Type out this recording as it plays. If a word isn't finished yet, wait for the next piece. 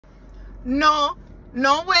No.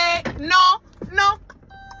 No way. No. No.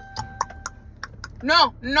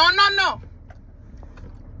 No. No, no, no.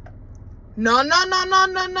 No, no, no, no,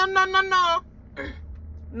 no, no, no, no, no.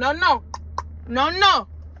 No, no. No, no.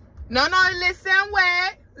 No, no, listen,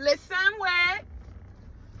 wait. Listen, wait.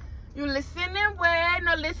 You listen and wait.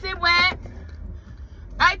 No, listen, wait.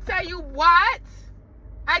 I tell you what.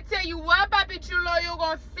 I tell you what, Papi Chulo, you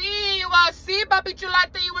gonna see. You gonna see, Papi Chulo. I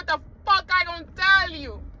tell you what the fuck I gonna tell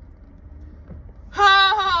you. Ho,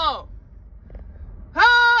 ho. Ho,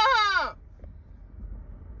 ho.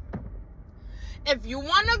 If you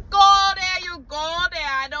wanna go there, you go there.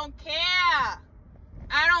 I don't care.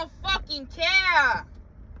 I don't fucking care.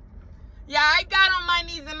 Yeah, I got on my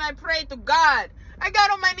knees and I prayed to God. I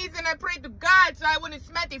got on my knees and I prayed to God so I wouldn't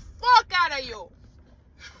smack the fuck out of you.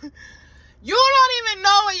 You don't even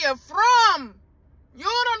know where you're from. You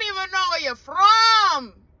don't even know where you're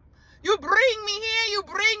from. You bring me here, you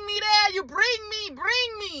bring me there, you bring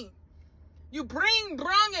me. You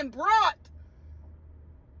brung and brought.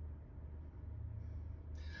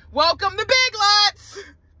 Welcome to Big Lots.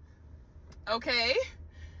 Okay.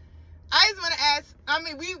 I just want to ask, I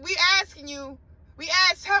mean, we asking you, we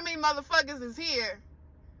asked how many motherfuckers is here.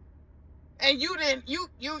 And you didn't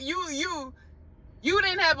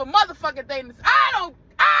have a motherfucking thing to say. I don't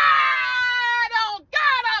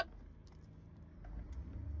gotta.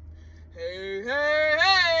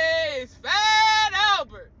 Hey, it's Fat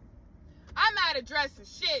Albert. I'm not addressing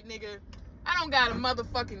shit, nigga. I don't got a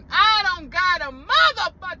motherfucking thing. I don't got a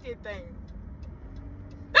motherfucking thing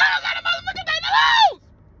to lose.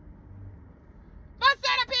 What's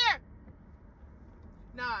that up here?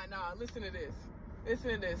 Nah, listen to this. Listen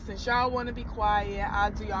to this. Since y'all want to be quiet,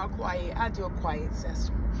 I'll do y'all quiet. I'll do a quiet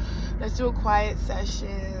session. Let's do a quiet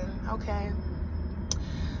session. Okay.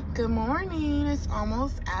 Good morning. It's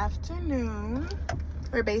almost afternoon.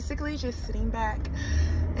 We're basically just sitting back.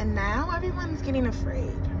 And now everyone's getting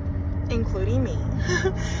afraid. Including me.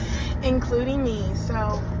 Including me.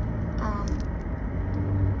 So,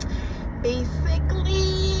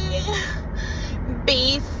 basically,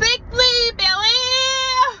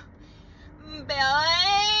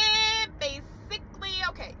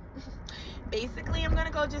 okay. Basically,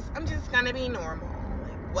 I'm just gonna be normal.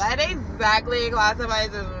 Like, what exactly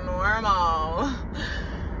classifies as normal?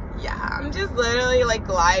 Yeah, I'm just literally like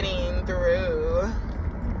gliding through.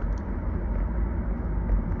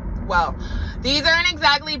 Well, these aren't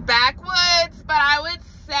exactly backwoods, but I would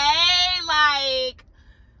say like,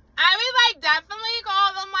 I would like definitely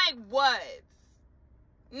call them like woods.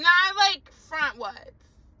 Not like front woods.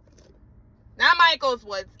 Not Michael's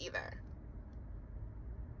woods either.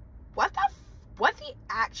 What the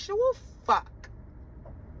actual fuck?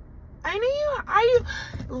 Are you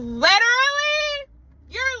literally?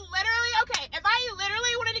 You're literally, okay, if I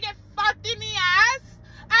literally wanted to